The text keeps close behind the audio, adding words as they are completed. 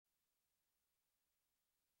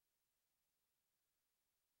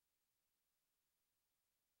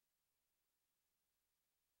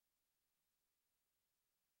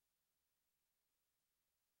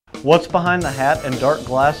What's behind the hat and dark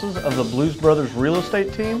glasses of the Blues Brothers real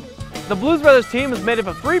estate team? The Blues Brothers team is made up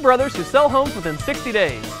of 3 brothers who sell homes within 60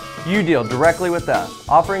 days. You deal directly with us,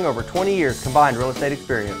 offering over 20 years combined real estate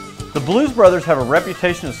experience. The Blues Brothers have a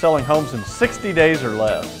reputation of selling homes in 60 days or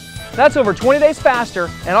less. That's over 20 days faster,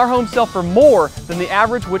 and our homes sell for more than the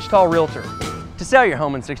average Wichita realtor. To sell your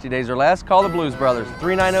home in 60 days or less, call the Blues Brothers,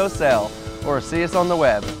 390-SELL, or see us on the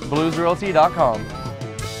web, bluesrealty.com.